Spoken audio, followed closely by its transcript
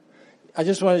I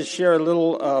just wanted to share a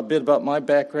little bit about my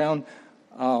background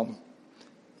and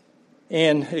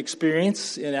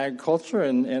experience in agriculture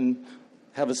and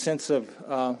have a sense of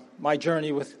my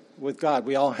journey with God.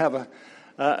 We all have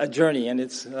a journey, and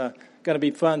it's going to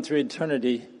be fun through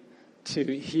eternity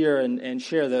to hear and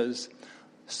share those.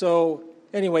 So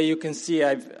anyway, you can see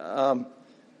I'm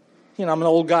an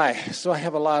old guy, so I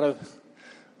have a lot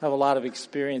of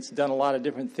experience, done a lot of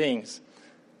different things.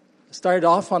 Started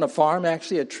off on a farm,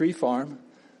 actually a tree farm.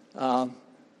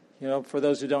 For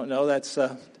those who don't know, that's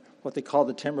what they call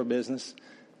the timber business.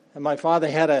 And my father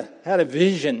had a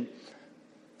vision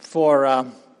for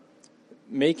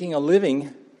making a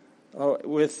living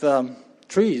with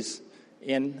trees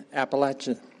in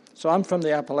Appalachia. So I'm from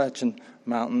the Appalachian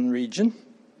Mountain region.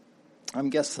 I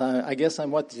guess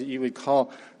I'm what you would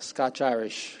call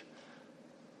Scotch-Irish.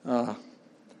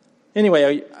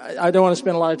 Anyway, I don't want to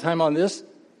spend a lot of time on this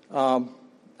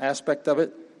aspect of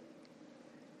it.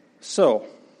 So,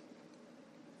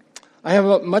 I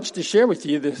have much to share with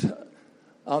you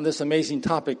on this amazing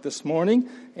topic this morning,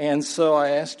 and so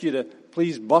I ask you to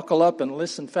please buckle up and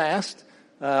listen fast,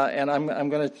 and I'm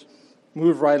going to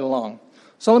move right along.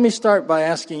 So let me start by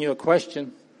asking you a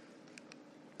question.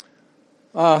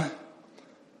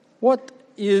 What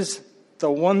is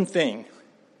the one thing,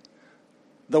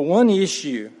 the one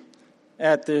issue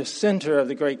at the center of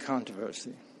the great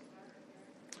controversy?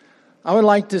 I would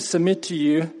like to submit to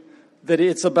you that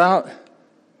it's about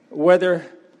whether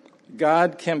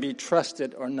God can be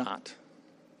trusted or not.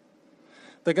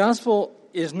 The gospel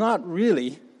is not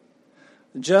really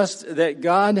just that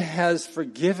God has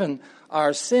forgiven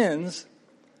our sins,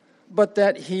 but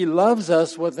that he loves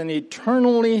us with an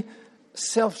eternally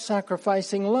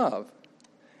self-sacrificing love,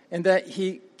 and that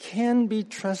he can be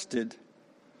trusted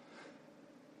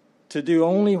to do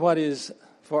only what is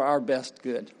for our best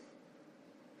good.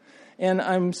 And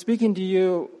I'm speaking to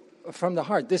you from the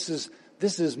heart. This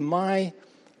is my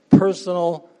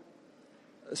personal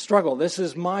struggle. This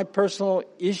is my personal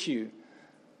issue.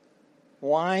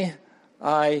 Why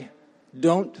I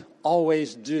don't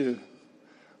always do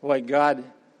what God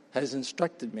has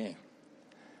instructed me.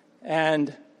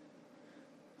 And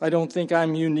I don't think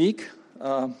I'm unique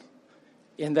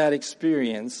in that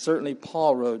experience. Certainly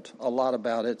Paul wrote a lot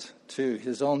about it too,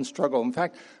 his own struggle. In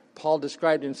fact, Paul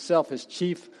described himself as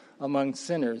chief among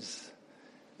sinners.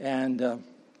 And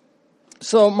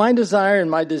so my desire and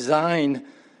my design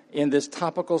in this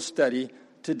topical study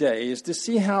today is to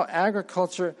see how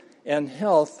agriculture and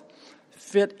health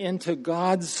fit into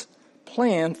God's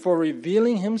plan for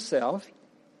revealing himself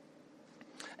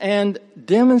and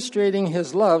demonstrating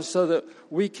his love so that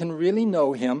we can really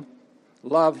know him,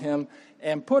 love him,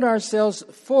 and put ourselves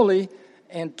fully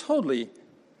and totally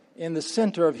in the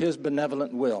center of his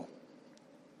benevolent will.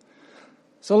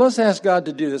 So let's ask God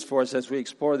to do this for us as we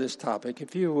explore this topic.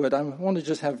 If you would, I want to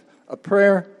just have a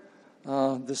prayer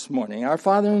this morning. Our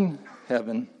Father in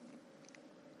heaven,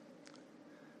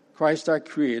 Christ our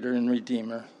Creator and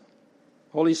Redeemer,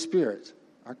 Holy Spirit,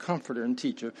 our Comforter and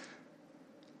Teacher,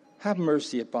 have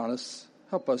mercy upon us.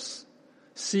 Help us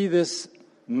see this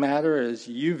matter as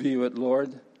you view it,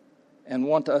 Lord, and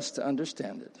want us to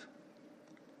understand it.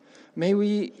 May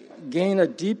we gain a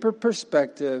deeper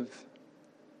perspective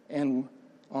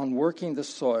on working the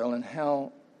soil and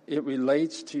how it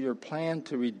relates to your plan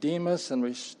to redeem us and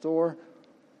restore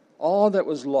all that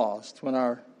was lost when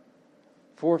our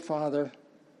forefather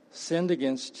sinned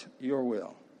against your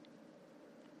will.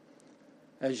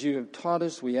 As you have taught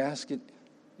us, we ask it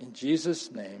in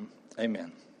Jesus' name.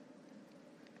 Amen.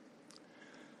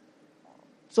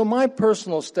 So my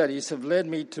personal studies have led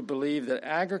me to believe that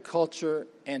agriculture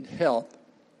and health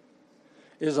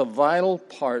is a vital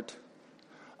part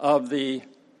of the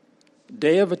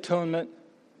Day of Atonement,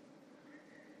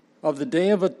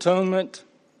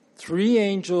 three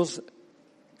angels,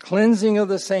 cleansing of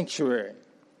the sanctuary.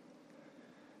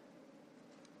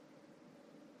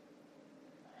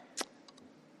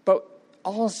 But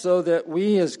also that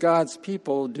we as God's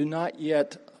people do not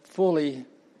yet fully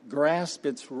grasp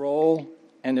its role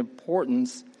and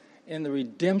importance in the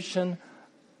redemption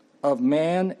of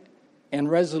man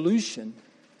and resolution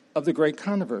of the great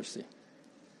controversy.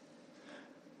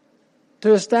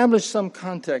 To establish some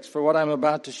context for what I'm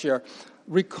about to share,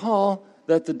 recall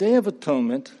that the Day of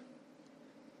Atonement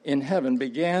in heaven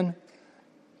began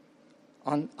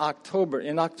in October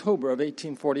of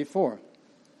 1844.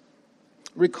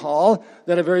 Recall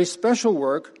that a very special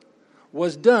work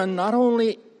was done not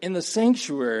only in the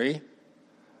sanctuary,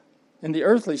 in the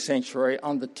earthly sanctuary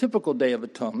on the typical Day of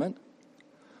Atonement,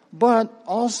 but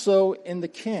also in the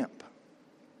camp.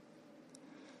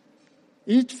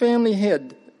 Each family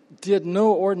head did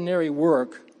no ordinary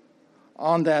work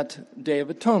on that Day of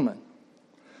Atonement,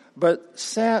 but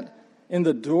sat in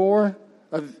the door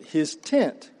of his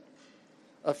tent,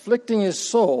 afflicting his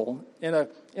soul in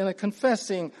a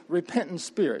confessing, repentant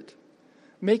spirit,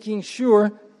 making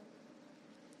sure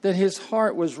that his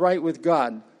heart was right with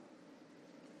God.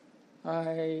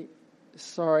 I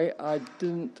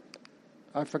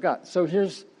forgot.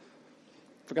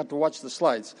 Forgot to watch the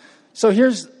slides. So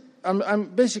I'm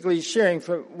basically sharing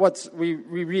from what we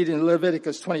read in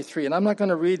Leviticus 23, and I'm not going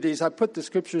to read these. I put the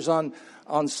scriptures on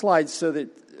slides so that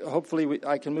hopefully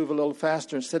I can move a little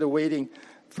faster instead of waiting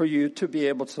for you to be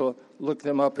able to look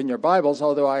them up in your Bibles,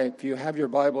 although if you have your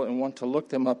Bible and want to look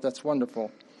them up, that's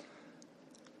wonderful.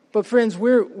 But friends,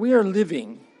 we are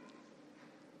living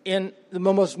in the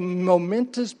most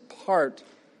momentous part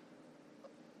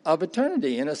of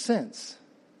eternity, in a sense.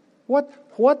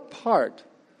 What part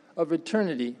of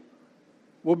eternity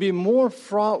will be more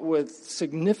fraught with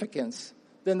significance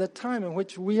than the time in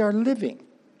which we are living?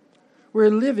 We're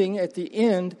living at the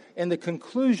end and the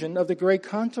conclusion of the great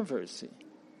controversy.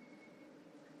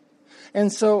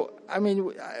 And so,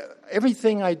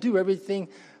 everything I do, everything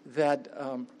that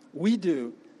we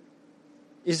do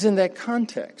is in that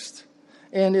context.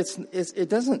 And it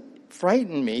doesn't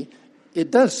frighten me.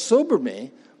 It does sober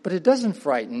me, but it doesn't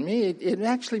frighten me. It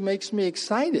actually makes me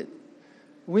excited.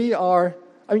 We are,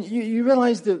 you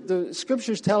realize the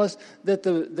scriptures tell us that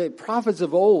the prophets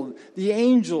of old, the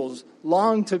angels,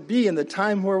 longed to be in the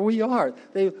time where we are.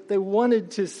 They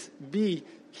wanted to be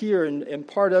here and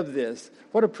part of this.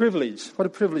 What a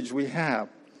privilege we have.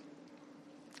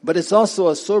 But it's also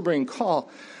a sobering call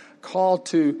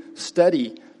to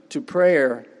study, to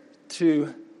prayer,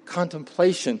 to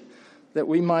contemplation, that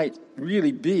we might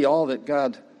really be all that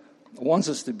God wants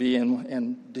us to be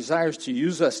and desires to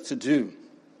use us to do.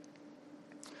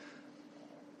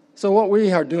 So what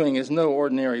we are doing is no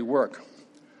ordinary work.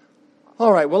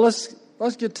 All right, well, let's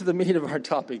get to the meat of our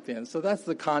topic then. So that's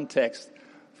the context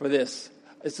for this.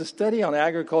 It's a study on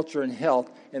agriculture and health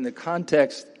in the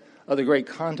context of the great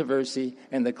controversy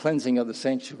and the cleansing of the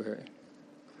sanctuary.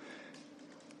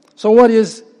 So what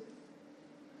is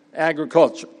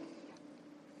agriculture?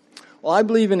 Well, I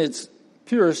believe in its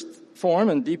purest form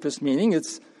and deepest meaning.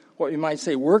 It's what you might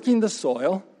say working the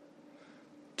soil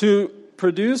to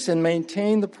produce and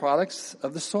maintain the products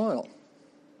of the soil.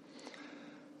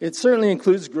 It certainly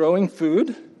includes growing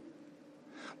food,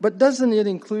 but doesn't it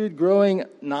include growing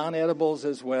non-edibles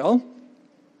as well?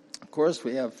 Of course,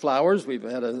 we have flowers. We've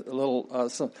had a little,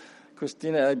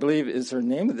 Christina, I believe is her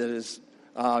name, that is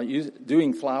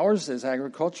doing flowers as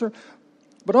agriculture.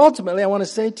 But ultimately, I want to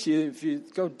say to you, if you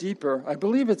go deeper, I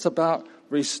believe it's about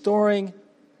restoring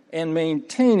and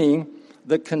maintaining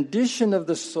the condition of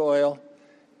the soil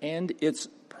and its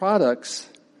products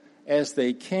as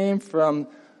they came from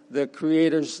the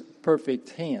Creator's perfect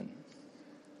hand.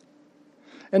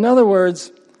 In other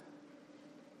words,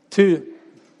 to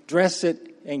dress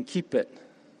it and keep it.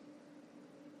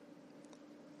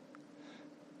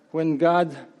 When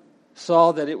God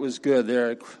saw that it was good,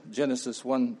 there, Genesis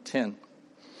 1:10.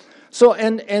 So,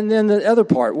 and then the other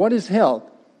part, what is health?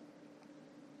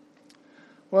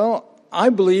 Well, I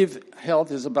believe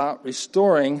health is about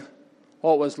restoring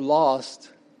what was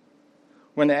lost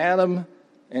when Adam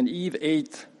and Eve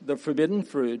ate the forbidden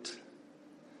fruit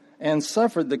and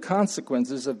suffered the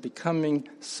consequences of becoming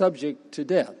subject to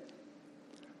death.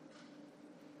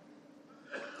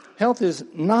 Health is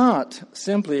not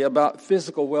simply about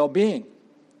physical well-being,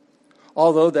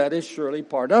 although that is surely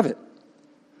part of it.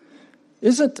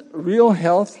 Isn't real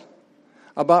health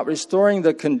about restoring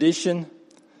the condition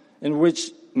in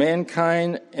which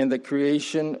mankind and the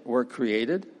creation were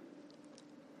created?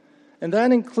 And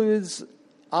that includes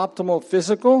optimal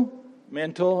physical,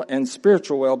 mental, and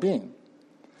spiritual well-being.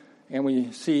 And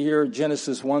we see here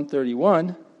Genesis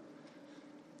 1:31,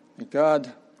 that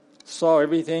God saw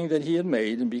everything that he had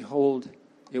made, and behold,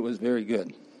 it was very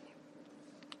good.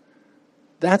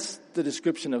 That's the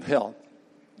description of health,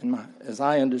 as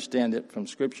I understand it from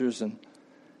scriptures and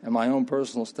my own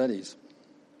personal studies.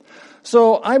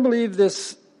 So I believe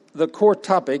the core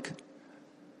topic,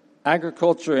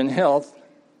 agriculture and health,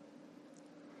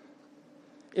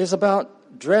 is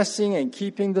about dressing and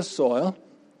keeping the soil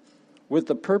with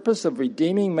the purpose of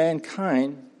redeeming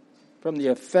mankind from the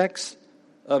effects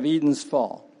of Eden's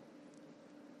fall.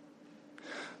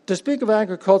 To speak of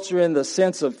agriculture in the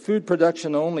sense of food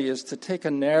production only is to take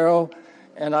a narrow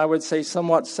and I would say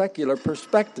somewhat secular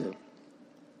perspective.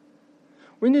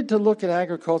 We need to look at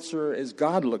agriculture as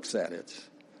God looks at it,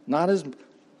 not as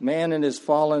man in his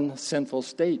fallen, sinful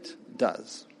state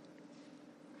does.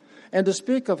 And to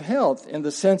speak of health in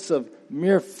the sense of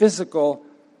mere physical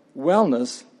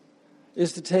wellness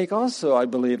is to take also, I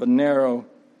believe, a narrow,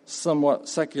 somewhat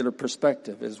secular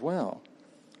perspective as well.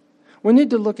 We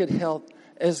need to look at health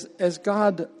as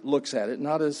God looks at it,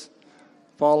 not as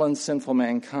fallen, sinful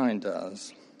mankind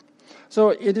does. So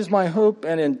it is my hope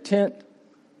and intent,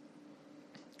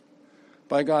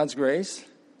 by God's grace,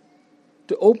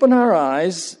 to open our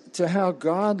eyes to how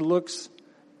God looks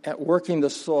at working the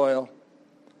soil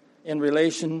in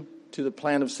relation to the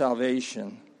plan of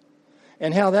salvation,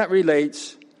 and how that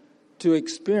relates to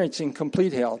experiencing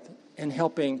complete health and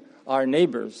helping our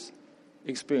neighbors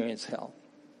experience health.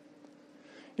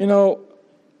 You know,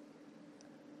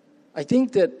 I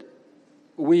think that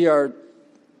we are,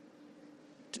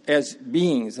 as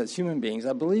beings, as human beings,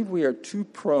 I believe we are too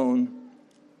prone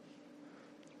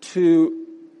to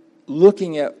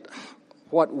looking at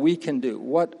what we can do,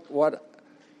 what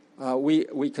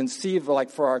we conceive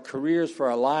like for our careers, for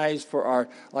our lives, for our,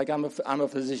 like I'm a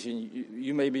physician,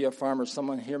 you may be a farmer,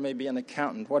 someone here may be an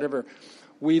accountant, whatever.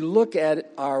 We look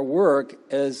at our work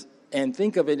as, and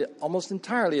think of it almost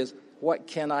entirely as, what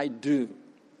can I do?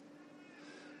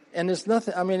 And it's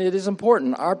nothing, I mean, it is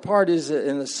important. Our part is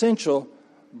an essential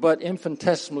but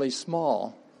infinitesimally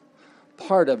small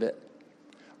part of it.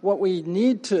 What we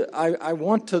need to, I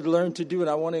want to learn to do, and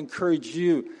I want to encourage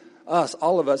you, us,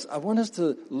 all of us, I want us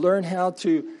to learn how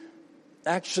to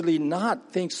actually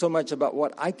not think so much about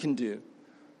what I can do,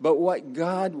 but what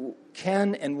God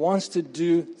can and wants to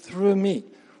do through me.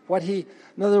 In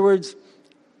other words,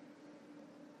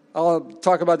 I'll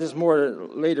talk about this more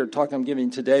later, talk I'm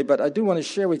giving today, but I do want to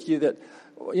share with you that,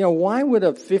 you know, why would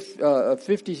a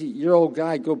 50-year-old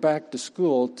guy go back to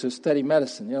school to study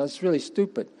medicine? You know, it's really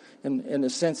stupid in the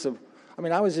sense of, I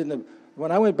mean,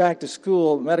 when I went back to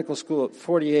school, medical school at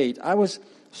 48, I was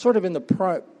sort of in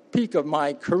the peak of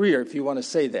my career, if you want to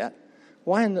say that.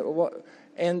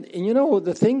 And you know,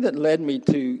 the thing that led me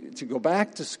to go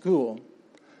back to school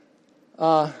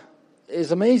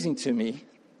is amazing to me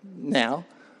now.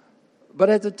 But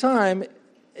at the time,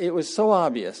 it was so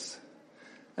obvious.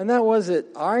 And that was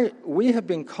that we have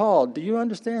been called, do you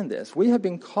understand this? We have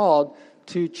been called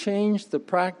to change the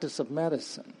practice of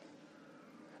medicine.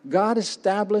 God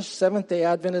established Seventh-day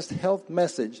Adventist health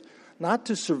message, not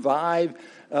to survive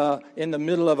in the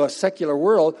middle of a secular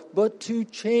world, but to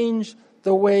change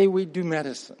the way we do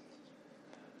medicine.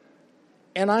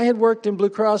 And I had worked in Blue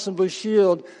Cross and Blue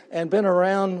Shield and been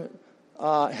around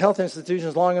health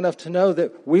institutions long enough to know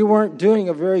that we weren't doing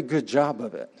a very good job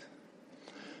of it.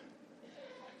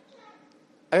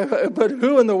 But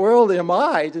who in the world am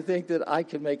I to think that I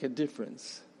can make a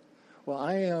difference? Well,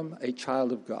 I am a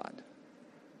child of God.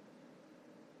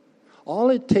 All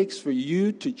it takes for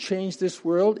you to change this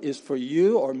world is for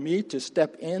you or me to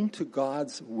step into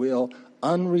God's will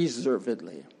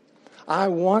unreservedly. I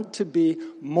want to be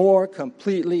more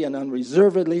completely and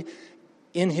unreservedly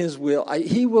in His will.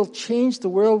 He will change the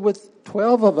world with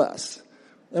 12 of us,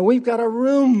 and we've got a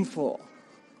room full.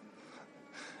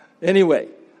 Anyway,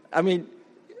 I mean,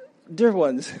 dear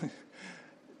ones,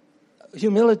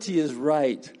 humility is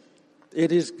right.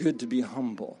 It is good to be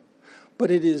humble,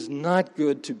 but it is not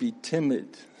good to be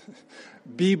timid.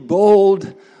 Be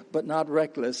bold, but not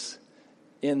reckless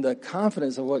in the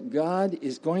confidence of what God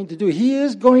is going to do. He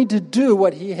is going to do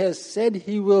what He has said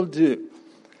He will do.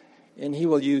 And He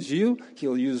will use you,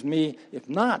 He'll use me. If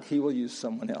not, He will use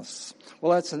someone else.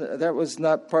 Well, that was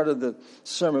not part of the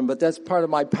sermon, but that's part of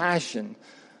my passion.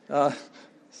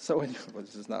 So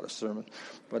this is not a sermon,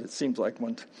 but it seems like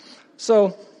one.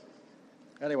 So,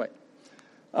 anyway,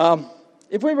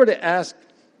 if we were to ask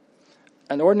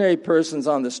an ordinary person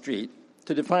on the street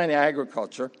to define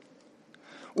agriculture,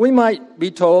 we might be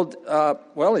told,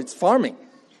 well, it's farming.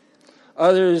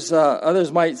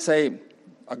 Others might say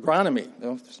agronomy,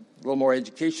 a little more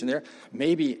education there.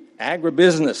 Maybe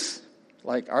agribusiness,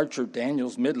 like Archer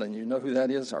Daniels Midland. You know who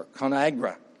that is? Or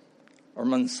ConAgra. Or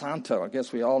Monsanto. I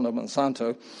guess we all know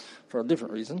Monsanto for a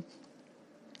different reason.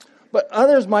 But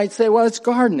others might say, well, it's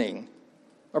gardening.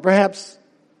 Or perhaps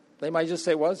they might just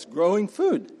say, well, it's growing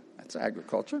food. That's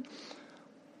agriculture.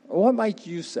 What might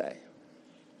you say?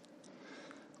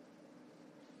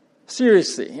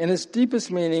 Seriously, in its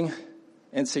deepest meaning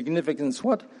and significance,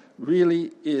 what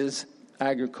really is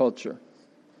agriculture?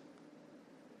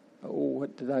 Oh,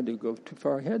 what did I do? Go too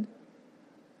far ahead?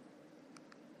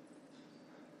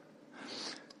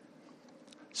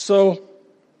 So,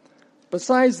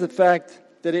 besides the fact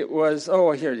that it was,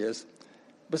 here it is.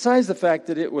 Besides the fact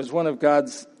that it was one of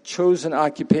God's chosen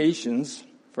occupations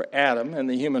for Adam and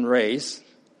the human race,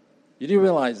 you do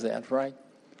realize that, right?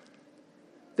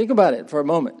 Think about it for a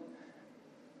moment.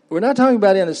 we're not talking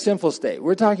about in a sinful state.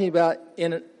 We're talking about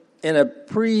in a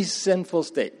pre-sinful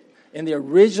state. In the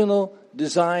original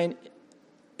design,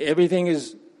 everything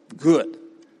is good.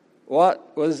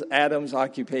 What was Adam's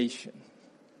occupation?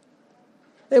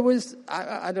 It was,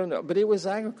 I don't know, but it was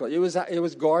agriculture. It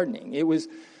was gardening.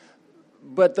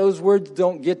 But those words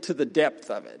don't get to the depth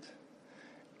of it.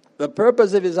 The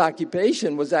purpose of his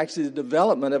occupation was actually the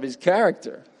development of his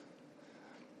character.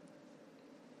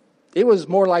 It was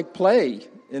more like play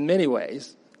in many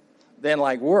ways than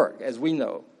like work, as we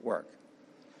know work.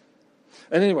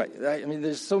 And anyway, I mean,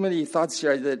 there's so many thoughts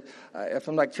here that if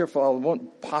I'm not careful, I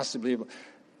won't possibly.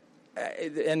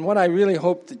 And what I really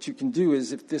hope that you can do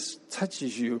is, if this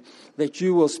touches you, that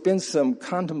you will spend some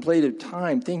contemplative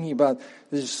time thinking about,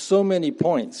 there's so many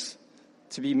points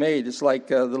to be made. It's like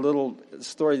the little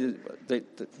story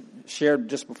that shared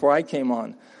just before I came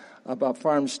on about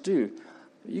Farm Stew.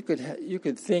 You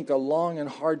could think a long and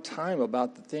hard time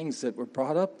about the things that were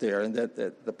brought up there, and that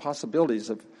the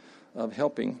possibilities of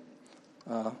helping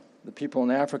the people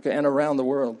in Africa and around the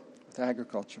world with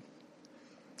agriculture.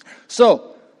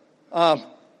 So,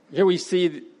 here we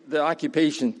see the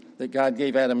occupation that God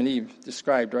gave Adam and Eve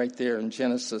described right there in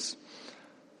Genesis.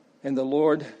 And the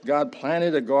Lord God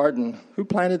planted a garden. Who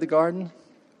planted the garden?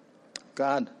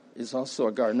 God is also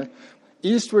a gardener.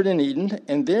 Eastward in Eden,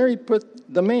 and there he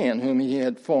put the man whom he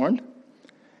had formed.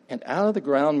 And out of the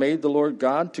ground made the Lord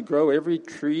God to grow every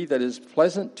tree that is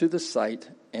pleasant to the sight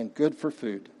and good for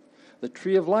food. The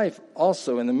tree of life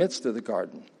also in the midst of the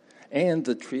garden, and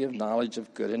the tree of knowledge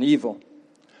of good and evil.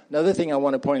 Another thing I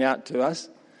want to point out to us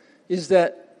is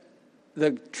that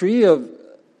the tree of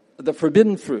the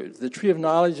forbidden fruit, the tree of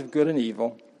knowledge of good and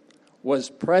evil,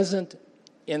 was present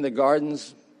in the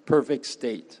garden's perfect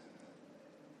state.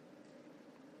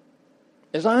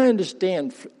 As I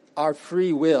understand our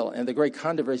free will and the great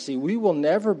controversy, we will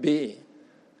never be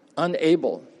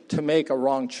unable to make a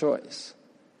wrong choice.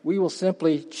 We will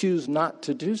simply choose not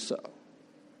to do so.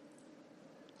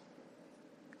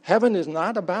 Heaven is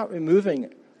not about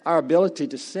removing our ability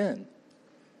to sin,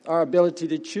 our ability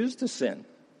to choose to sin.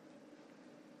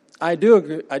 I do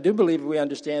agree, I do believe we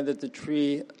understand that the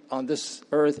tree on this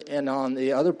earth and on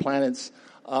the other planets,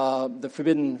 the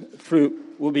forbidden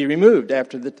fruit will be removed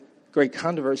after the great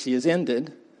controversy is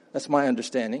ended. That's my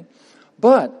understanding.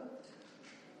 But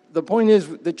the point is,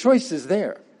 the choice is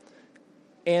there.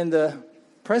 And the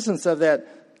presence of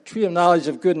that tree of knowledge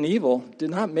of good and evil did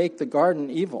not make the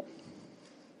garden evil.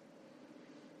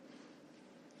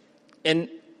 And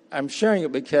I'm sharing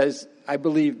it because I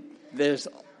believe there's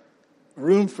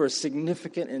room for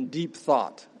significant and deep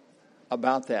thought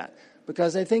about that.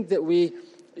 Because I think that we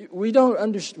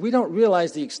don't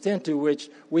realize the extent to which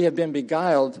we have been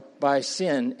beguiled by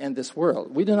sin and this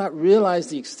world. We do not realize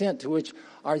the extent to which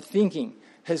our thinking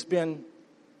has been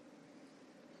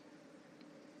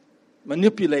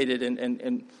manipulated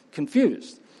and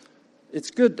confused. It's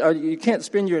good. You can't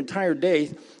spend your entire day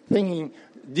thinking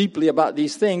deeply about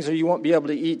these things, or you won't be able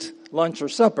to eat lunch or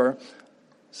supper.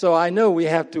 So I know we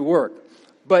have to work.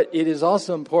 But it is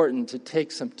also important to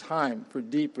take some time for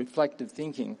deep reflective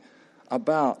thinking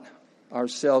about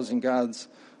ourselves and God's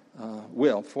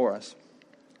will for us.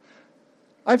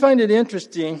 I find it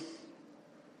interesting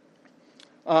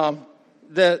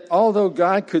that although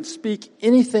God could speak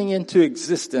anything into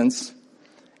existence,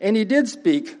 and he did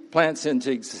speak plants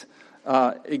into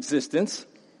existence.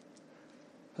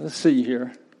 Let's see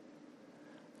here.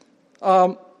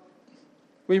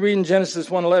 We read in Genesis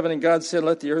 1:11, and God said,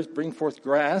 "Let the earth bring forth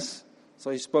grass."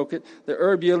 So he spoke it. "The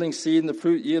herb yielding seed, and the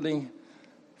fruit yielding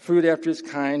fruit after its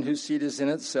kind, whose seed is in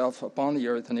itself upon the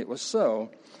earth." And it was so.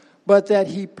 But that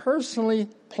he personally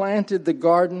planted the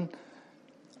Garden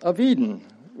of Eden.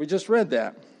 We just read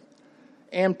that.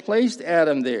 And placed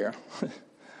Adam there.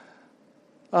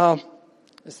 As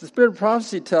the Spirit of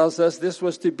Prophecy tells us, this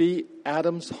was to be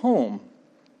Adam's home.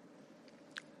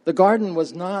 The garden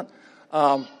was not...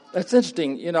 that's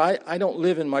interesting. You know, I don't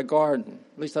live in my garden.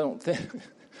 At least I don't think...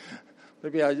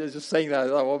 Maybe I was just saying that. I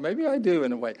thought, well, maybe I do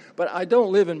in a way. But I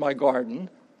don't live in my garden.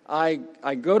 I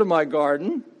go to my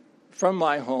garden from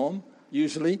my home,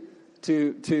 usually,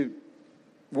 to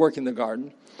work in the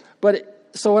garden.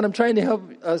 So what I'm trying to help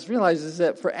us realize is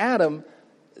that for Adam,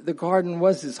 the garden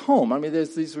was his home. I mean,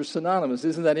 these were synonymous.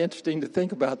 Isn't that interesting to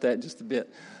think about that just a bit?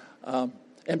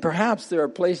 And perhaps there are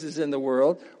places in the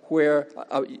world where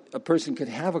a person could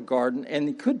have a garden and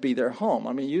it could be their home.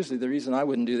 I mean, usually the reason I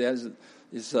wouldn't do that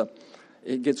is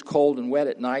it gets cold and wet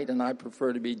at night, and I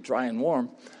prefer to be dry and warm.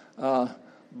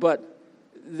 But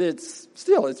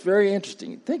it's very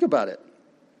interesting. Think about it.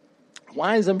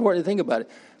 Why is it important to think about it?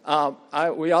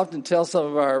 We often tell some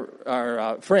of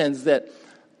our friends that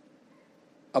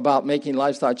about making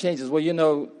lifestyle changes.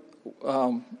 Well,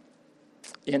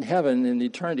 in heaven, in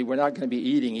eternity, we're not going to be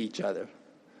eating each other.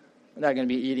 We're not going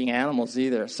to be eating animals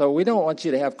either. So we don't want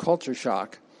you to have culture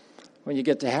shock when you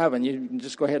get to heaven. You can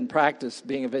just go ahead and practice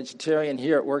being a vegetarian.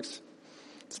 Here it works.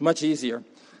 It's much easier.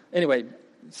 Anyway,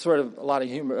 sort of a lot of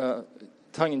humor,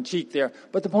 tongue-in-cheek there.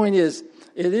 But the point is,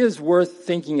 it is worth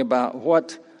thinking about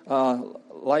what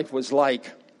life was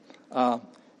like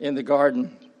in the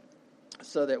garden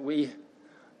so that we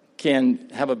can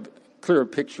have a clearer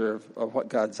picture of what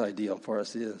God's ideal for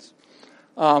us is.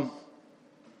 Do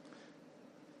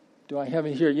I have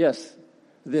it here? Yes.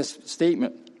 This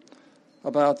statement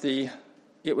about it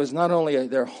was not only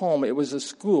their home, it was a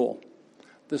school.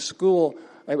 The school,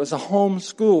 it was a home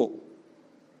school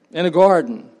in a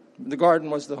garden. The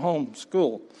garden was the home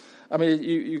school. I mean,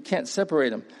 you can't separate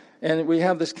them. And we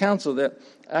have this counsel that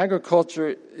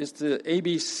agriculture is the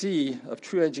ABC of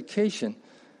true education.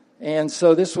 And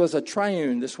so this was a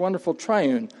triune, this wonderful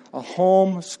triune, a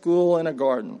home, school, and a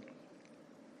garden.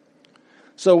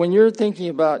 So when you're thinking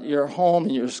about your home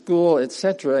and your school,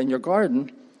 etc., and your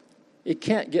garden, it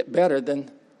can't get better than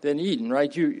Eden,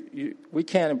 right? We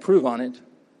can't improve on it.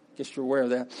 I guess you're aware of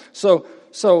that. So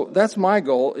that's my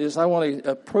goal, is I want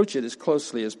to approach it as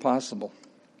closely as possible.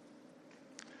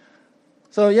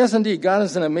 So yes, indeed, God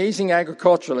is an amazing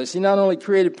agriculturalist. He not only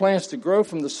created plants to grow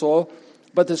from the soil,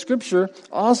 but the Scripture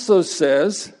also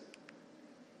says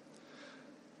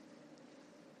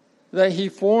that He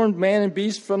formed man and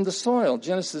beast from the soil.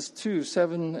 Genesis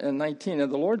 2:7-19.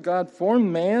 And the Lord God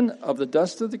formed man of the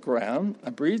dust of the ground,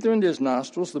 and breathed into his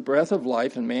nostrils the breath of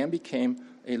life, and man became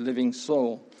a living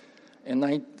soul. And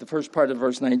the first part of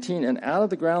verse 19. And out of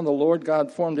the ground the Lord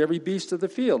God formed every beast of the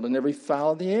field, and every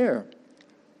fowl of the air.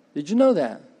 Did you know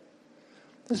that?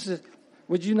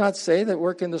 Would you not say that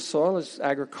work in the soil is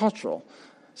agricultural?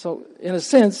 So, in a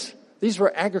sense, these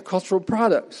were agricultural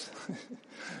products.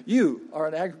 You are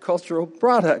an agricultural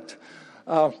product.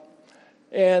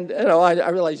 And I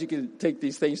realize you can take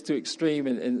these things to extreme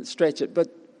and stretch it,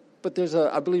 but there's,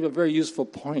 I believe, a very useful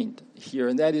point here,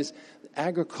 and that is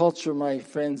agriculture, my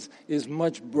friends, is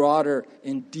much broader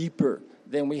and deeper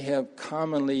than we have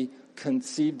commonly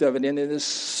conceived of it, and it is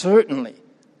certainly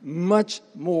much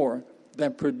more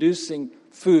than producing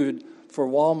food for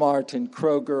Walmart and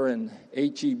Kroger and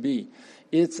H-E-B.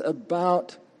 It's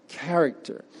about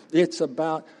character. It's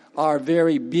about our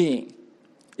very being.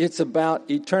 It's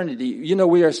about eternity.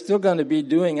 We are still going to be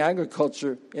doing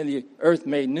agriculture in the earth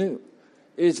made new.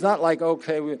 It's not like,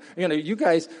 okay, you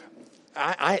guys,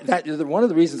 that is one of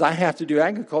the reasons I have to do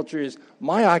agriculture is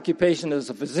my occupation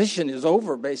as a physician is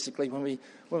over, basically, when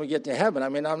we get to heaven. I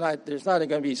mean, there's not going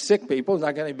to be sick people. There's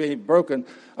not going to be broken.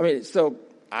 I mean, so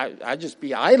I'd just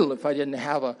be idle if I didn't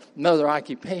have another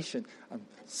occupation. I'm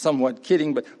somewhat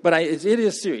kidding, but it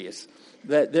is serious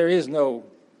that there is no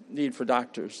need for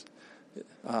doctors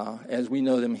as we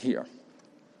know them here.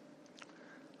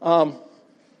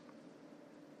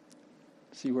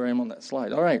 See where I am on that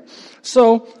slide. All right.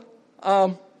 So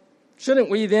shouldn't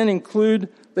we then include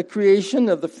the creation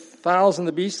of the fowls and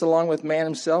the beasts along with man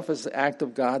himself as the act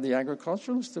of God, the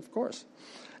agriculturalist? Of course.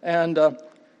 And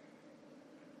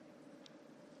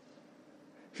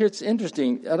it's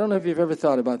interesting. I don't know if you've ever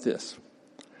thought about this.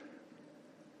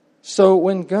 So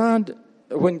when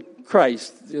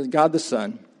Christ, God the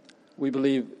Son, we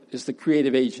believe is the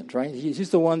creative agent, right?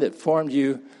 He's the one that formed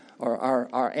you, or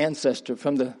our ancestor,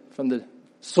 from the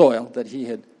soil that he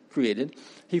had created.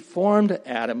 He formed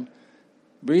Adam,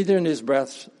 breathed in his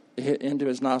breath into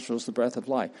his nostrils the breath of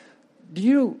life. Do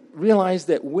you realize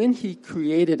that when he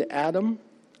created Adam,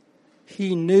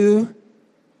 he knew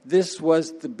this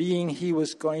was the being he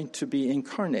was going to be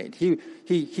incarnate?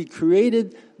 He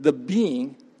created the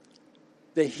being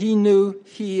that he knew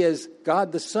he, as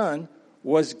God the Son,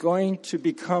 was going to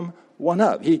become one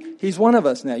of. He's one of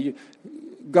us now.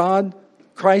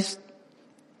 Christ,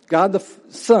 God the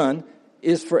Son,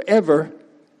 is forever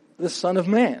the Son of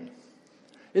Man.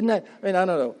 Isn't that, I don't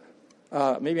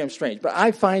know, maybe I'm strange, but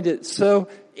I find it so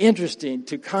interesting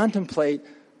to contemplate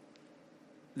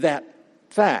that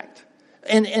fact.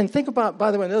 And think about,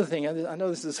 by the way, another thing, I know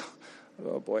this is,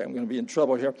 oh boy, I'm going to be in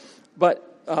trouble here, but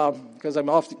because I'm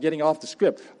getting off the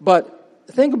script. But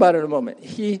think about it a moment.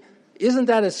 Isn't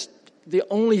that the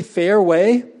only fair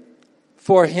way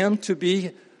for him to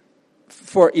be,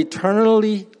 for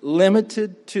eternally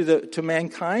limited to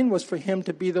mankind, was for him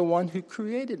to be the one who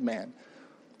created man?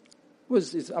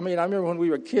 I remember when we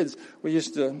were kids,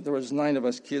 there was 9 of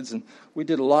us kids, and we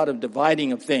did a lot of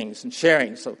dividing of things and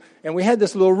sharing. And we had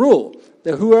this little rule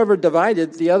that whoever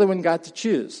divided, the other one got to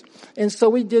choose. And so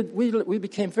we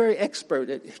became very expert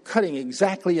at cutting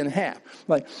exactly in half.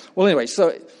 So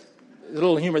a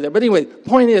little humor there. But anyway, the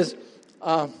point is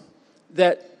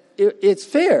that it's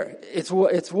fair. It's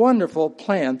a wonderful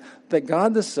plan that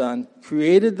God the Son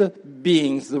created the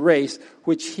beings, the race,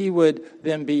 which he would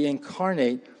then be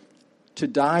incarnate to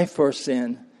die for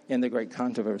sin in the great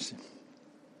controversy.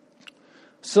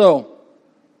 So,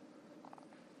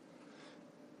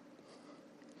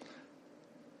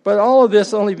 but all of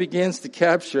this only begins to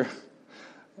capture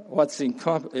what's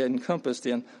encompassed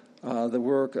in the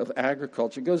work of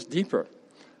agriculture. It goes deeper.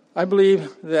 I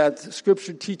believe that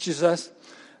Scripture teaches us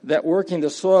that working the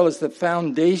soil is the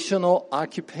foundational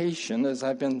occupation, as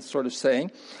I've been sort of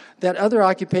saying, that other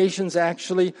occupations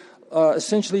actually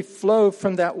essentially flow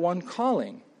from that one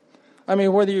calling. I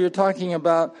mean, whether you're talking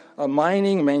about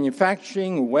mining,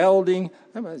 manufacturing, welding,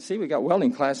 see, we got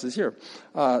welding classes here,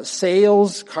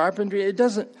 sales, carpentry, it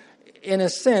doesn't, in a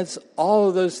sense, all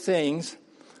of those things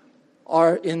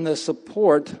are in the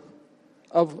support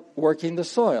of working the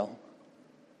soil.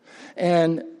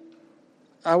 And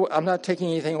I'm not taking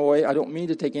anything away. I don't mean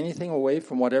to take anything away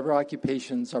from whatever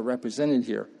occupations are represented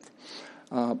here.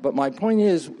 But my point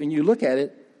is, when you look at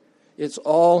it, it's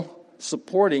all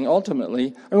supporting,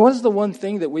 ultimately. I mean, what is the one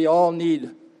thing that we all need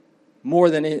more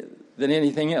than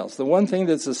anything else? The one thing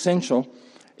that's essential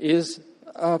is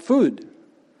food.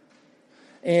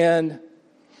 And,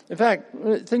 in fact,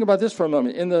 think about this for a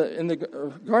moment. In the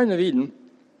Garden of Eden,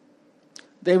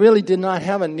 they really did not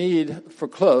have a need for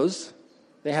clothes.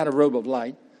 They had a robe of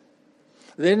light.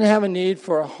 They didn't have a need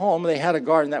for a home. They had a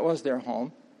garden. That was their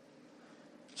home.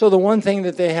 So the one thing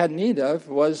that they had need of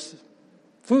was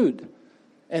food.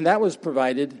 And that was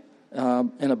provided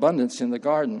in abundance in the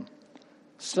garden.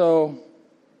 So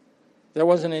there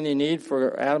wasn't any need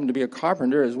for Adam to be a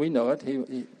carpenter as we know it.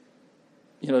 He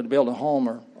to build a home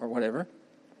or whatever.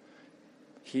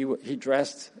 He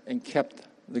dressed and kept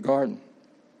the garden.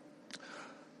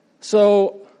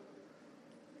 So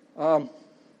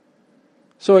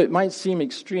it might seem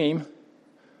extreme,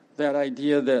 that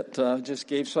idea that I just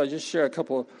gave. So I just share a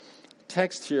couple of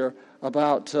texts here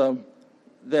about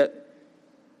that.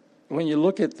 When you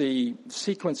look at the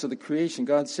sequence of the creation,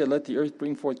 God said, "Let the earth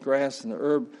bring forth grass and the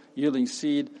herb yielding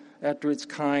seed after its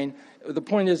kind." The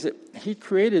point is that he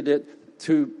created it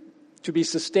to be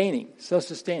sustaining,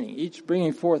 self-sustaining, each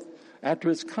bringing forth after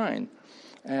its kind.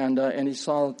 And he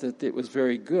saw that it was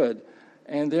very good.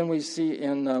 And then we see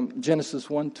in Genesis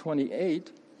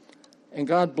 1:28, and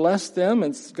God blessed them,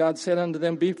 and God said unto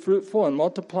them, "Be fruitful and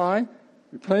multiply,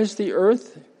 replenish the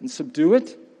earth and subdue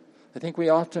it." I think we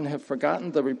often have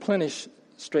forgotten the replenish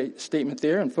statement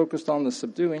there and focused on the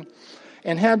subduing.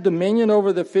 "And have dominion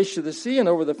over the fish of the sea and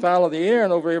over the fowl of the air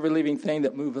and over every living thing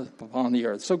that moveth upon the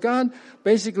earth." So God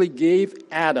basically gave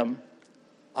Adam,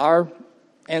 our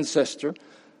ancestor,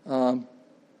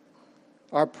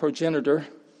 our progenitor,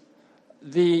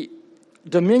 the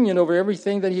dominion over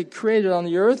everything that he had created on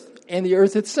the earth and the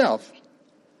earth itself.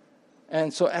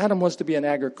 And so Adam was to be an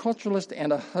agriculturalist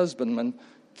and a husbandman,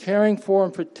 caring for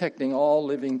and protecting all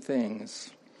living things.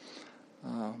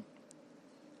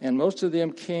 And most of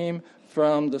them came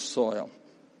from the soil,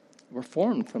 were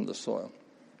formed from the soil.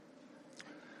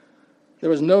 There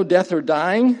was no death or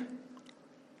dying.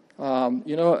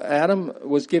 Adam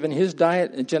was given his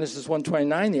diet in Genesis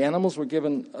 1:29. The animals were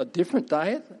given a different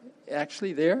diet,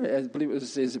 actually there, I believe it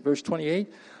was verse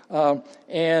 28.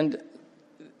 And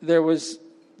there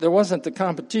wasn't the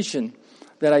competition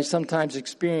that I sometimes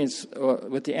experience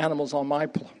with the animals on my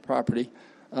property.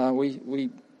 We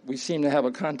seem to have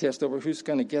a contest over who's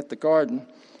going to get the garden.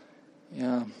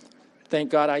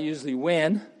 Thank God I usually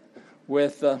win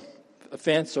with a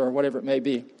fence or whatever it may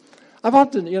be. I've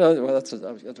often, I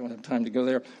don't have time to go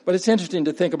there, but it's interesting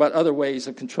to think about other ways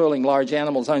of controlling large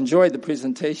animals. I enjoyed the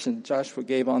presentation Joshua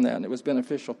gave on that, and it was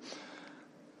beneficial.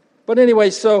 But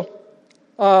anyway, so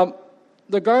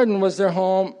the garden was their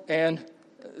home, and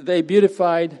they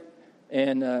beautified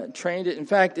and trained it. In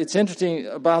fact, it's interesting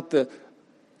about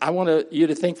I want you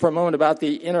to think for a moment about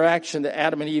the interaction that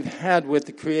Adam and Eve had with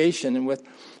the creation and with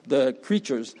the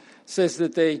creatures. It says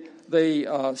that they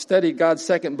studied God's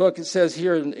second book. It says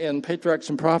here in Patriarchs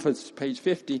and Prophets, page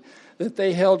 50, that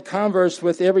they held converse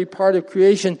with every part of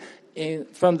creation,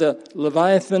 from the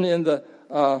Leviathan in the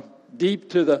deep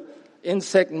to the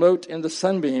insect mote in the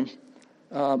sunbeam.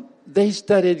 They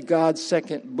studied God's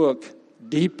second book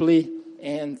deeply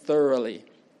and thoroughly.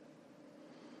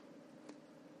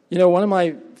 You know, one of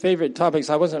my favorite topics,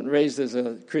 I wasn't raised as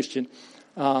a Christian,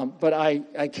 but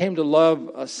I came to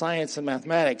love science and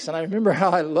mathematics. And I remember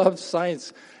how I loved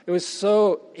science. It was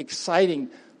so exciting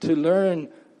to learn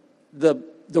the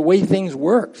way things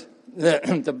worked. Not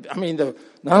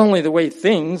only the way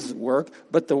things work,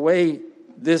 but the way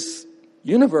this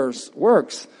universe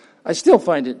works. I still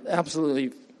find it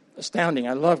absolutely astounding.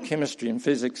 I love chemistry and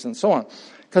physics and so on,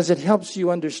 because it helps you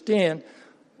understand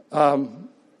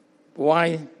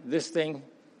why this thing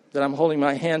that I'm holding in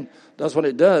my hand does what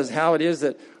it does, how it is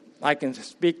that I can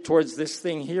speak towards this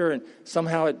thing here, and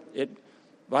somehow it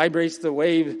vibrates the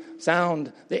wave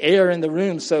sound, the air in the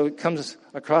room, so it comes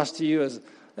across to you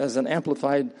as an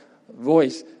amplified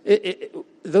voice.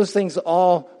 Those things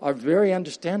all are very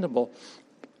understandable.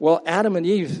 Well, Adam and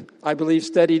Eve, I believe,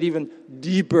 studied even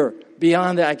deeper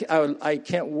beyond that. I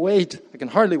can't wait. I can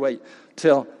hardly wait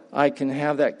till I can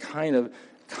have that kind of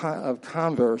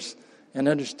converse and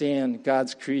understand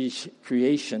God's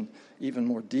creation even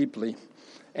more deeply.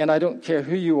 And I don't care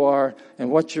who you are and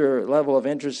what your level of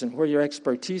interest and where your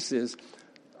expertise is,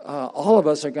 all of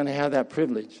us are going to have that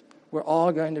privilege. We're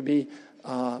all going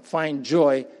to find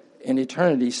joy in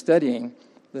eternity studying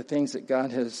the things that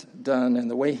God has done and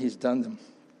the way He's done them.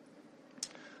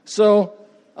 So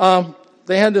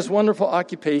they had this wonderful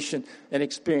occupation and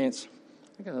experience.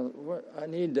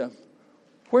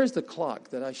 Where's the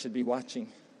clock that I should be watching?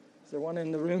 Is there one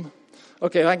in the room?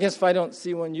 Okay, I guess if I don't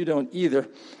see one, you don't either.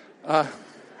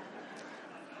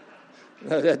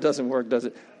 That doesn't work, does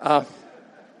it?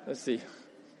 Let's see.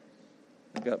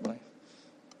 I got my...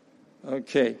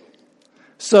 Okay.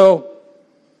 So,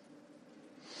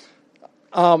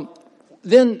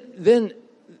 then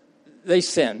they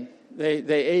sinned. They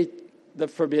ate the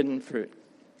forbidden fruit.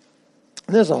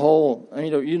 There's a whole,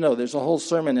 there's a whole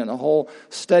sermon and a whole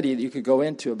study that you could go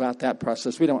into about that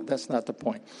process. That's not the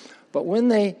point. But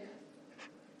when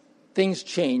things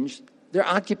changed, their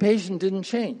occupation didn't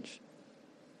change.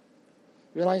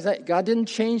 Realize that? God didn't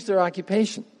change their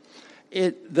occupation.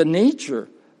 The nature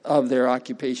of their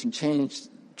occupation changed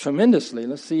tremendously.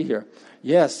 Let's see here.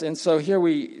 Yes, and so here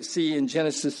we see in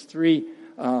Genesis 3,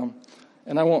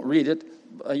 and I won't read it.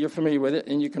 You're familiar with it,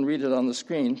 and you can read it on the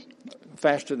screen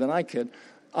faster than I could.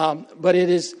 But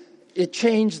it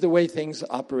changed the way things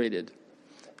operated.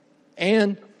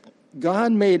 And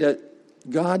God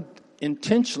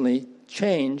intentionally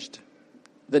changed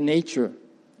the nature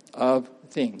of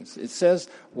things. It says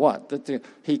what? That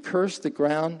He cursed the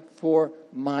ground for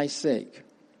my sake.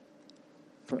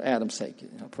 For Adam's sake,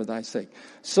 for thy sake.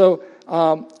 So,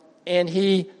 and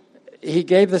he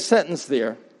gave the sentence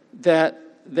there that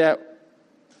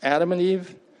Adam and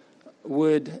Eve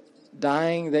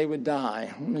they would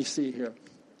die. Let me see here.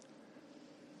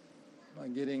 Am I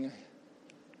getting...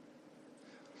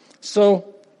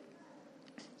 So,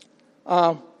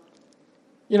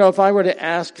 if I were to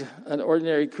ask an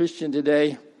ordinary Christian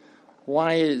today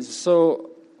why is so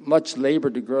much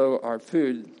labor to grow our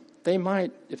food, they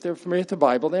might, if they're familiar with the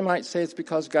Bible, they might say it's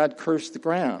because God cursed the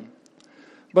ground.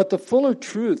 But the fuller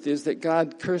truth is that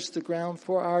God cursed the ground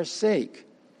for our sake.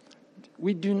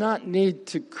 We do not need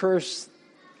to curse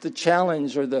the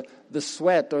challenge or the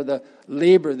sweat or the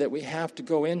labor that we have to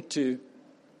go into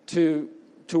to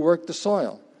work the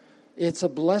soil. It's a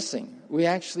blessing. We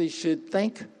actually should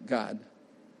thank God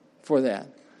for that.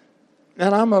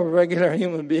 And I'm a regular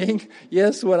human being.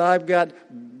 Yes, when I've got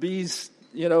bees,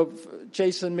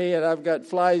 chasing me, and I've got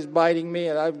flies biting me,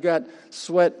 and I've got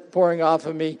sweat pouring off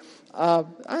of me,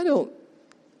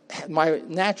 my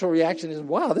natural reaction is,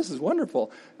 wow, this is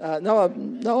wonderful.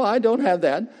 No, I don't have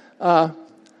that.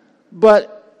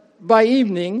 But by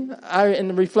evening,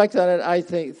 and reflect on it, I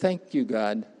think, thank you,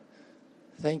 God.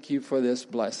 Thank you for this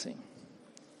blessing.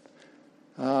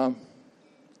 At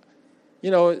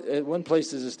one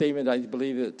place there's a statement, I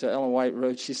believe, that Ellen White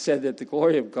wrote. She said that the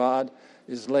glory of God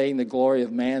is laying the glory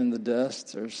of man in the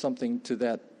dust, or something to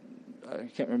that. I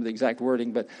can't remember the exact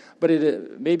wording, but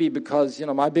it may be because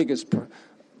my biggest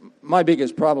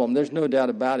problem, there's no doubt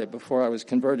about it, before I was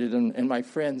converted, and my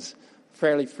friends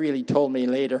fairly freely told me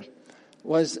later,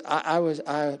 was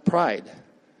pride.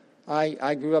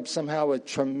 I grew up somehow with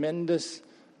tremendous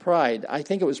pride. I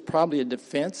think it was probably a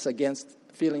defense against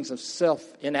feelings of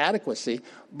self-inadequacy,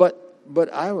 but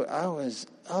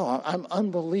I'm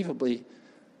unbelievably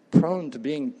prone to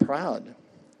being proud.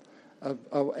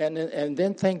 And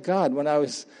then, thank God, when I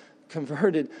was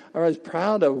converted, I was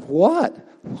proud of what?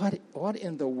 What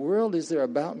in the world is there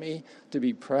about me to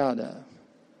be proud of?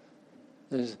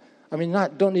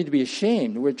 Don't need to be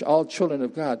ashamed. We're all children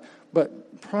of God,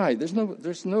 but pride. There's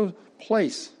no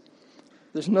place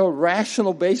There's no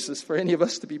rational basis for any of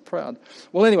us to be proud.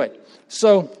 Well, anyway,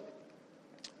 so,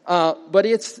 but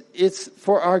it's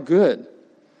for our good.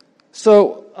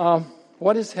 So,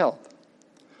 what is health?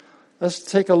 Let's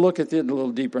take a look at it a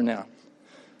little deeper now.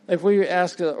 If we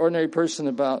ask an ordinary person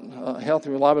about health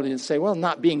and reliability, they'd say, well,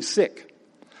 not being sick,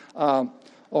 or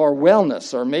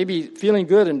wellness, or maybe feeling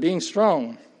good and being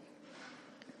strong.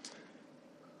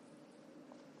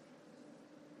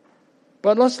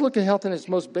 But let's look at health in its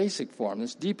most basic form,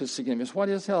 its deepest significance. What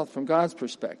is health from God's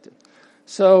perspective?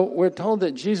 So we're told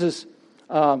that Jesus,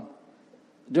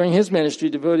 during his ministry,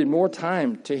 devoted more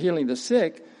time to healing the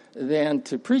sick than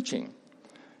to preaching.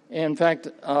 In fact,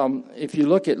 if you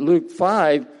look at Luke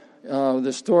 5,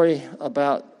 the story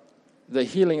about the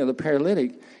healing of the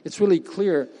paralytic, it's really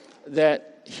clear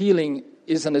that healing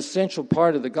is an essential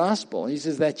part of the gospel. He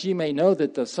says that ye may know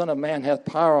that the Son of Man hath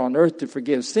power on earth to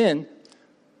forgive sin.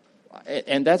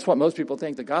 And that's what most people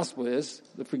think the gospel is,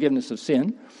 the forgiveness of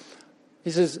sin.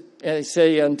 He says, and they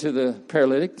say unto the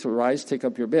paralytic to rise, take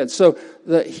up your bed. So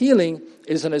the healing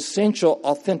is an essential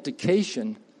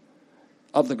authentication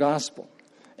of the gospel.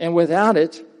 And without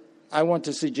it, I want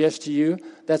to suggest to you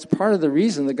that's part of the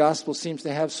reason the gospel seems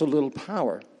to have so little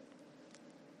power.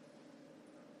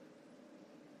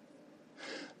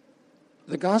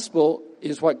 The gospel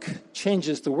is what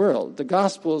changes the world. The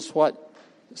gospel is what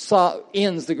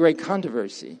ends the great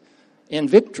controversy, in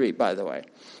victory, by the way,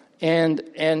 and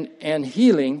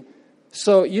healing.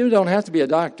 So you don't have to be a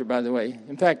doctor, by the way.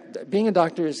 In fact, being a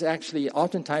doctor is actually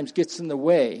oftentimes gets in the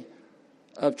way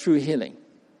of true healing,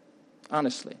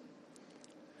 honestly.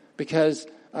 Because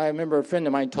I remember a friend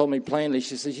of mine told me plainly,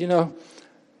 she says,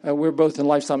 we're both in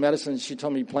lifestyle medicine, she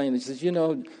told me plainly, she says,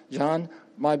 John,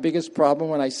 my biggest problem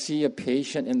when I see a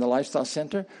patient in the lifestyle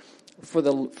center for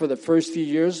the first few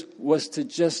years was to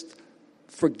just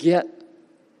forget,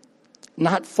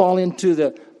 not fall into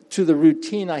the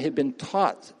routine I had been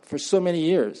taught for so many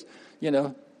years.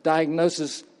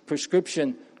 Diagnosis,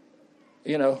 prescription,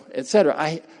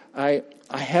 etc. I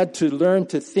had to learn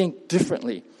to think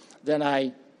differently than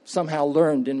I somehow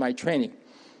learned in my training.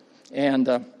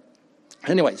 And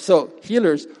anyway, so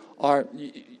healers are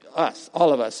us,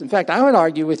 all of us. In fact, I would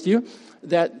argue with you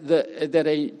that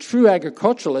a true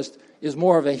agriculturalist is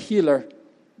more of a healer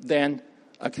than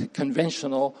a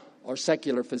conventional or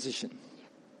secular physician.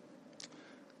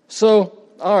 So,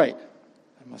 all right.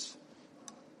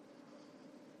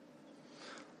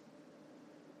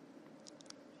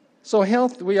 So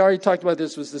health, we already talked about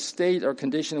this, was the state or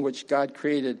condition in which God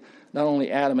created not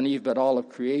only Adam and Eve, but all of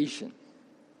creation.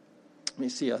 Let me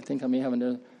see, I think I may have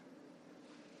another.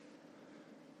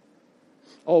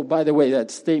 Oh, by the way, that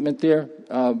statement there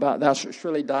about thou shalt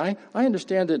surely die, I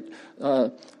understand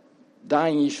that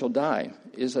dying ye shall die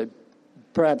is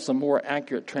perhaps a more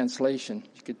accurate translation.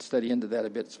 You could study into that a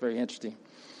bit. It's very interesting.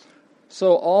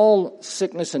 So all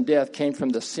sickness and death came from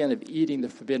the sin of eating the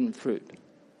forbidden fruit.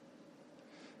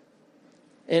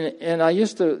 And I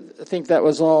used to think that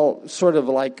was all sort of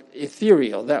like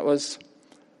ethereal. That was,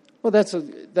 that's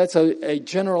a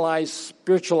generalized,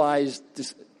 spiritualized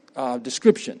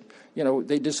description.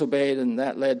 They disobeyed, and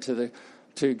that led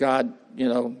to God,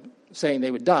 saying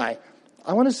they would die.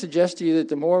 I want to suggest to you that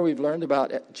the more we've learned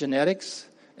about genetics,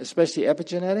 especially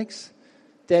epigenetics,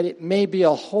 that it may be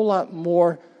a whole lot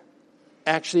more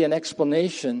actually an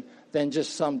explanation than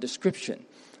just some description.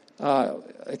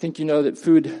 I think you know that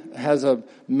food has a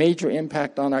major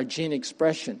impact on our gene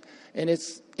expression. And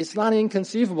it's not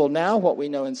inconceivable now, what we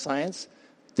know in science,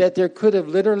 that there could have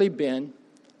literally been,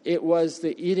 it was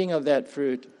the eating of that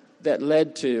fruit that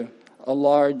led to a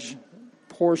large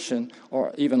portion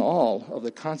or even all of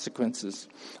the consequences.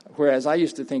 Whereas I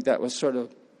used to think that was sort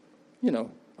of,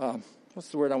 what's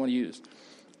the word I want to use?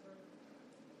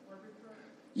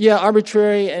 Yeah,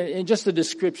 arbitrary and just a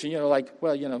description,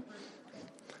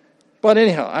 But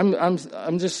anyhow,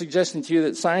 I'm just suggesting to you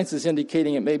that science is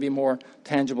indicating it may be more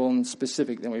tangible and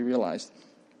specific than we realized.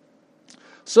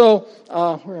 So,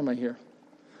 where am I here?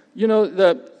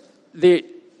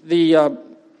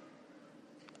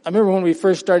 I remember when we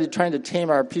first started trying to tame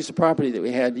our piece of property that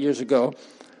we had years ago.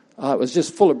 It was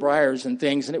just full of briars and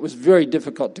things, and it was very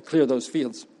difficult to clear those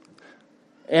fields.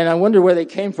 And I wonder where they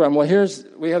came from. Well,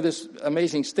 we have this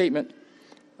amazing statement,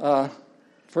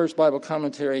 First Bible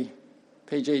Commentary,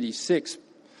 page 86,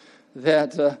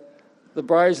 that the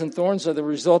briars and thorns are the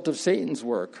result of Satan's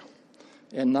work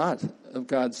and not of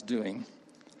God's doing.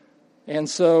 And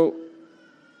so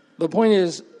the point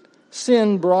is,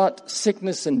 sin brought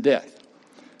sickness and death.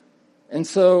 And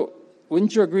so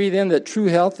wouldn't you agree then that true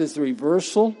health is the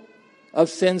reversal of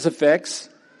sin's effects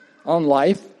on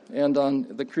life and on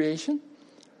the creation?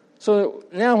 So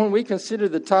now when we consider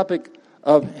the topic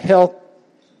of health,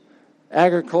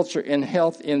 agriculture, and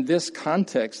health in this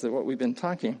context of what we've been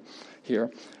talking here,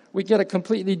 we get a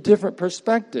completely different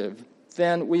perspective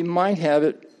than we might have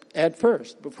it at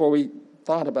first before we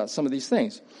thought about some of these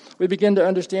things. We begin to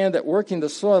understand that working the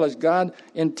soil as God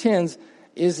intends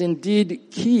is indeed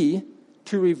key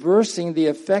to reversing the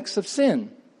effects of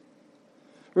sin.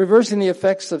 Reversing the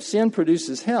effects of sin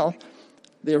produces health,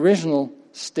 the original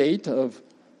state of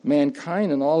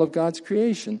mankind and all of God's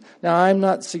creation. Now, I'm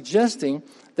not suggesting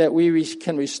that we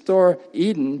can restore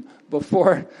Eden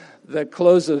before the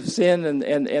close of sin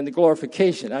and the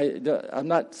glorification. I'm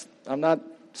not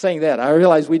saying that. I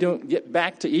realize we don't get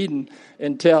back to Eden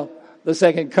until the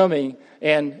second coming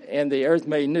and the earth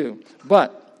made new.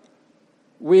 But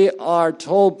we are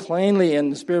told plainly in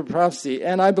the spirit of prophecy,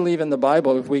 and I believe in the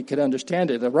Bible, if we could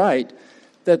understand it aright,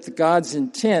 that God's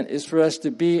intent is for us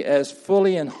to be as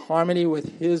fully in harmony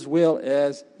with His will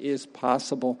as is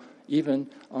possible, even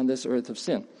on this earth of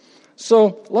sin.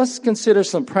 So let's consider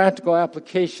some practical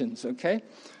applications, okay?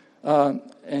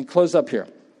 And close up here.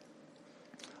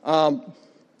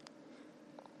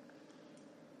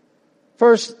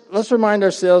 First, let's remind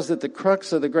ourselves that the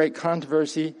crux of the great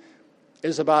controversy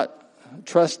is about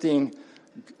trusting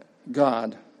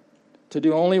God to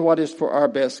do only what is for our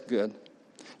best good.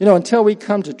 You know, until we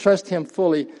come to trust Him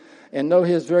fully and know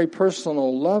His very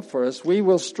personal love for us, we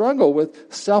will struggle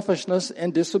with selfishness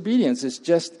and disobedience. It's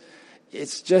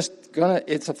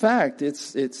a fact.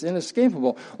 It's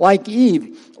inescapable. Like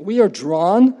Eve, we are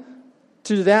drawn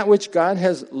to that which God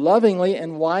has lovingly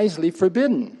and wisely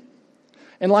forbidden.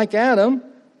 And like Adam,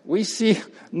 we see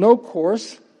no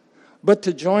course but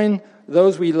to join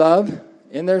those we love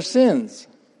in their sins.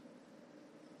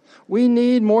 We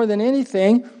need more than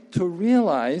anything to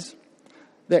realize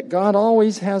that God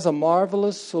always has a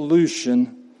marvelous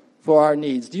solution for our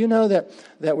needs. Do you know that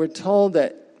we're told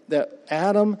that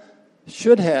Adam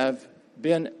should have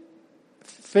been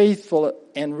faithful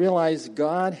and realized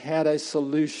God had a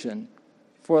solution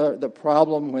for the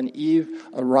problem when Eve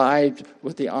arrived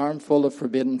with the armful of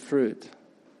forbidden fruit?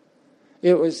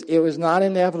 It was not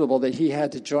inevitable that he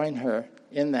had to join her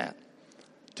in that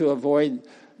to avoid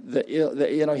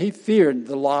he feared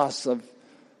the loss of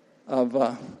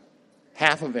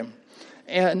half of him,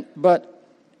 but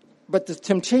the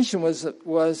temptation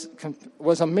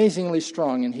was amazingly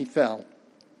strong, and he fell.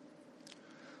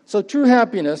 So true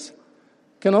happiness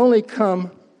can only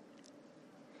come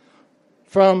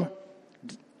from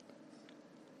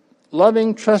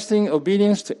loving, trusting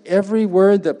obedience to every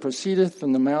word that proceedeth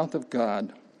from the mouth of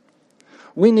God.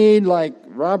 We need, like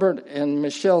Robert and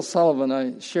Michelle Sullivan,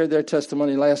 I shared their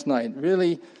testimony last night,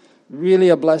 really, really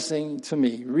a blessing to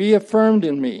me, reaffirmed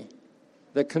in me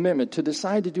the commitment to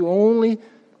decide to do only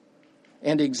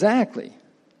and exactly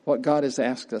what God has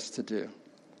asked us to do.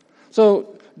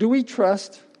 So, do we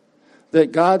trust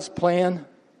that God's plan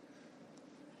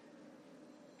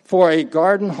for a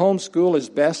garden homeschool is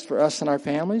best for us and our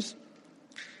families?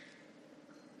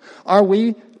 Are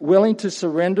we willing to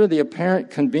surrender the apparent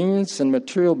convenience and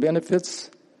material benefits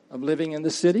of living in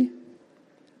the city?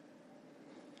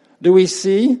 Do we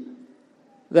see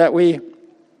that we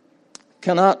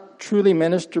cannot truly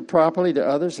minister properly to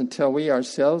others until we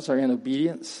ourselves are in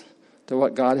obedience to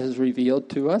what God has revealed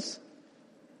to us?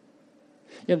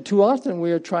 You know, too often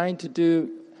we are trying to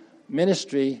do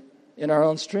ministry in our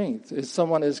own strength. As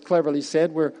someone has cleverly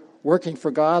said, we're working for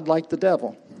God like the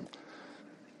devil.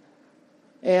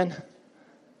 And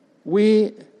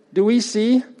do we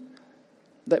see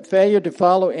that failure to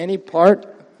follow any part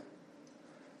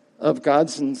of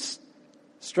God's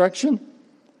instruction?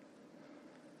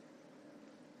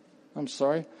 Any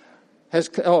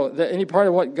part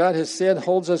of what God has said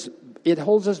holds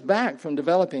us back from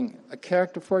developing a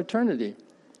character for eternity.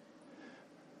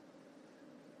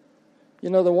 You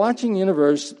know, the watching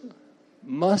universe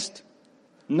must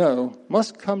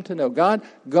come to know.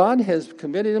 God has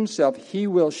committed Himself. He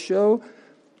will show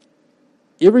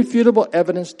irrefutable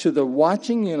evidence to the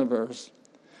watching universe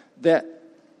that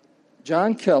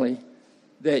John Kelly,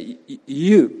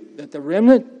 that the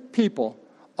remnant people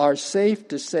are safe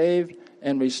to save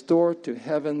and restore to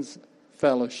heaven's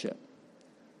fellowship.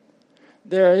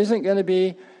 There isn't going to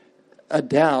be a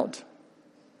doubt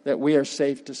that we are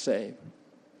safe to save.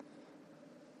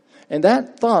 And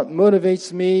that thought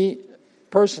motivates me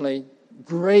personally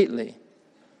greatly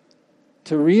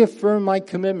to reaffirm my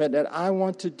commitment that I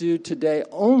want to do today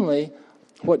only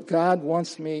what God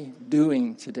wants me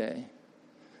doing today.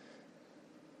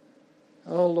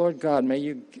 Oh, Lord God, may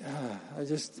you,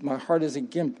 my heart is a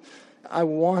gimp. I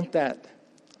want that.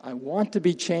 I want to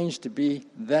be changed to be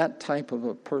that type of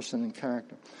a person and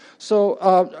character. So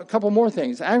a couple more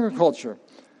things. Agriculture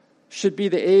should be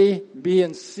the A, B,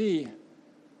 and C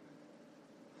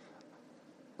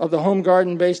of the home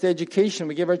garden-based education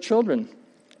we give our children.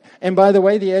 And by the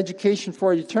way, the education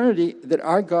for eternity that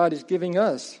our God is giving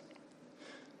us.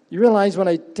 You realize when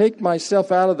I take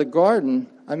myself out of the garden,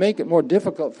 I make it more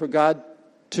difficult for God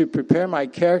to prepare my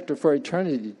character for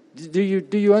eternity. Do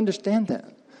you understand that?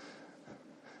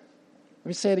 Let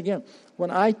me say it again.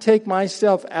 When I take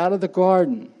myself out of the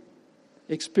garden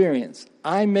experience,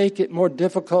 I make it more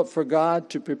difficult for God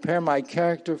to prepare my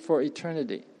character for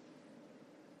eternity.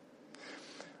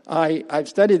 I've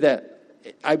studied that.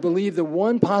 I believe the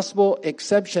one possible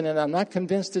exception, and I'm not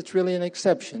convinced it's really an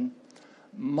exception,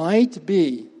 might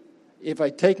be if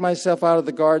I take myself out of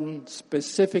the garden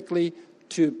specifically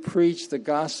to preach the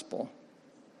gospel.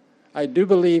 I do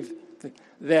believe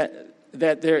that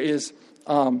there is...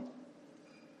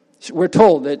 we're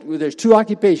told that there's two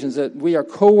occupations, that we are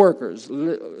co-workers,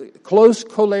 close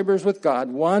co-laborers with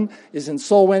God. One is in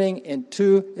soul winning, and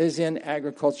two is in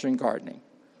agriculture and gardening.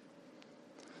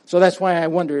 So that's why I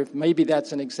wonder if maybe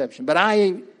that's an exception.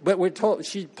 But we're told,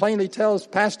 she plainly tells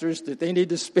pastors that they need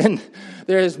to spend,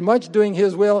 they're as much doing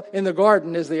His will in the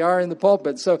garden as they are in the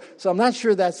pulpit. So I'm not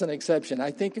sure that's an exception.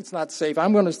 I think it's not safe.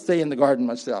 I'm going to stay in the garden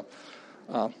myself,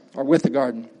 or with the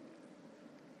garden.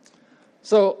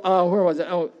 So where was it?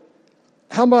 Oh,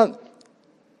 how about,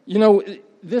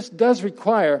 this does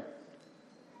require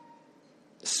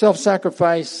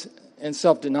self-sacrifice and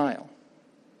self-denial.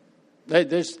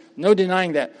 There's no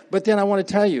denying that. But then I want to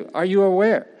tell you, are you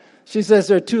aware? She says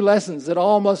there are two lessons that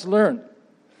all must learn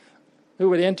who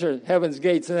would enter heaven's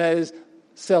gates, and that is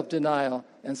self-denial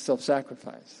and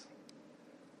self-sacrifice.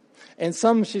 And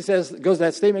some, she says,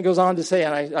 that statement goes on to say,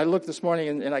 and I looked this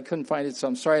morning and I couldn't find it, so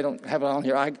I'm sorry I don't have it on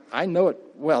here. I know it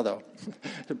well, though.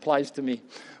 It applies to me.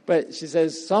 But she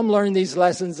says, some learn these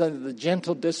lessons under the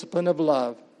gentle discipline of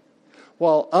love,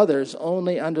 while others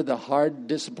only under the hard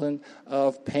discipline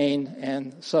of pain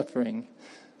and suffering.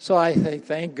 So I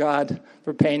thank God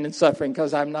for pain and suffering,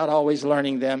 because I'm not always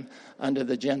learning them under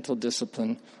the gentle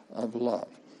discipline of love.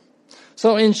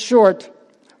 So in short,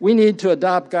 we need to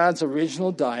adopt God's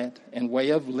original diet and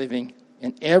way of living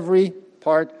in every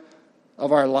part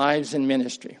of our lives and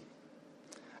ministry.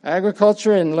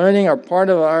 Agriculture and learning are part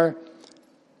of our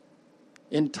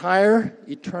entire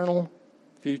eternal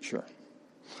future.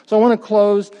 So I want to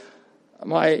close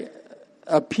by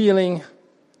appealing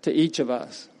to each of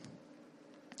us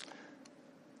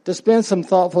to spend some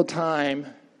thoughtful time,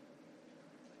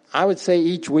 I would say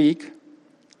each week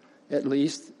at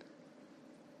least,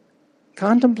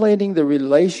 contemplating the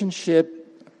relationship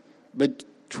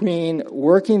between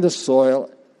working the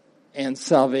soil and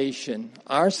salvation,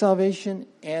 our salvation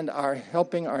and our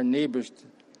helping our neighbors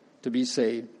to be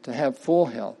saved, to have full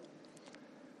health.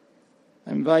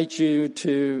 I invite you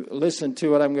to listen to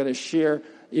what I'm going to share,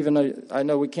 even though I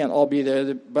know we can't all be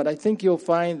there, but I think you'll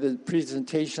find the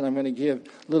presentation I'm going to give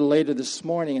a little later this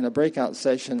morning in a breakout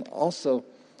session also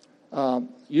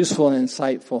useful and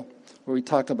insightful, where we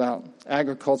talk about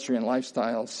agriculture and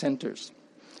lifestyle centers.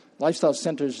 Lifestyle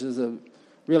centers is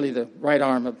really the right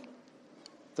arm of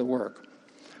the work.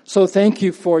 So thank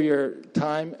you for your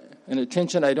time and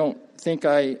attention. I don't think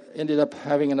I ended up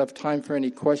having enough time for any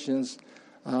questions.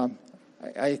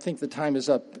 I think the time is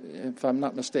up, if I'm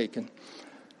not mistaken.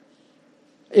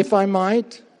 If I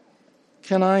might,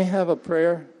 can I have a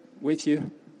prayer with you?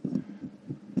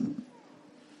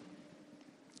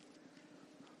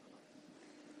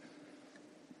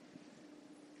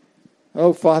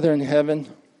 Oh, Father in heaven,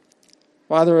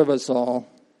 Father of us all,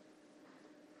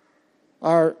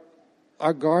 our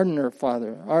gardener,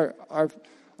 Father, our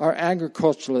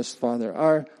agriculturalist,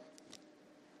 Father,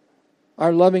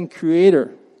 our loving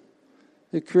Creator,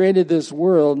 who created this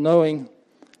world knowing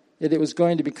that it was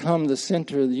going to become the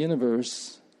center of the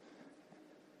universe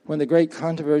when the great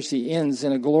controversy ends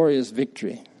in a glorious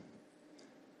victory.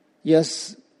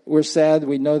 Yes, we're sad.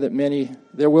 We know that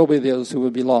there will be those who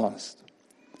will be lost.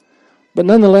 But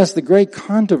nonetheless, the great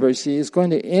controversy is going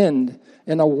to end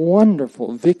in a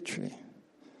wonderful victory.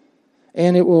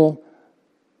 And it will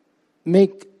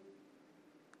make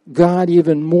God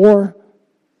even more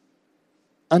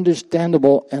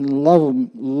understandable and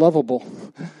lovable,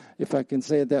 if I can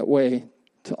say it that way,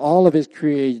 to all of His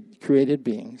created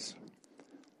beings.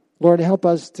 Lord, help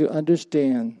us to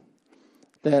understand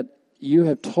that You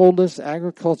have told us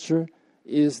agriculture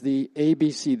is the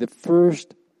ABC, the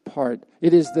first part.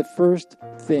 It is the first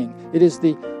thing. It is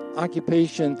the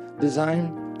occupation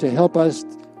designed to help us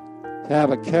to have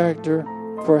a character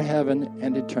for heaven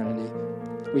and eternity.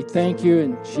 We thank you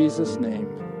in Jesus' name.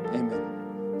 Amen.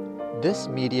 This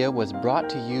media was brought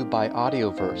to you by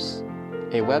Audioverse,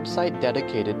 a website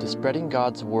dedicated to spreading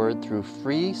God's Word through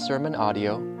free sermon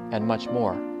audio and much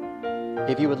more.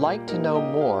 If you would like to know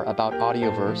more about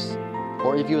Audioverse,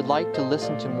 or if you would like to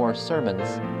listen to more sermons,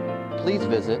 please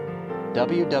visit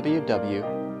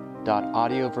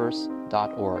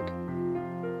www.audioverse.org.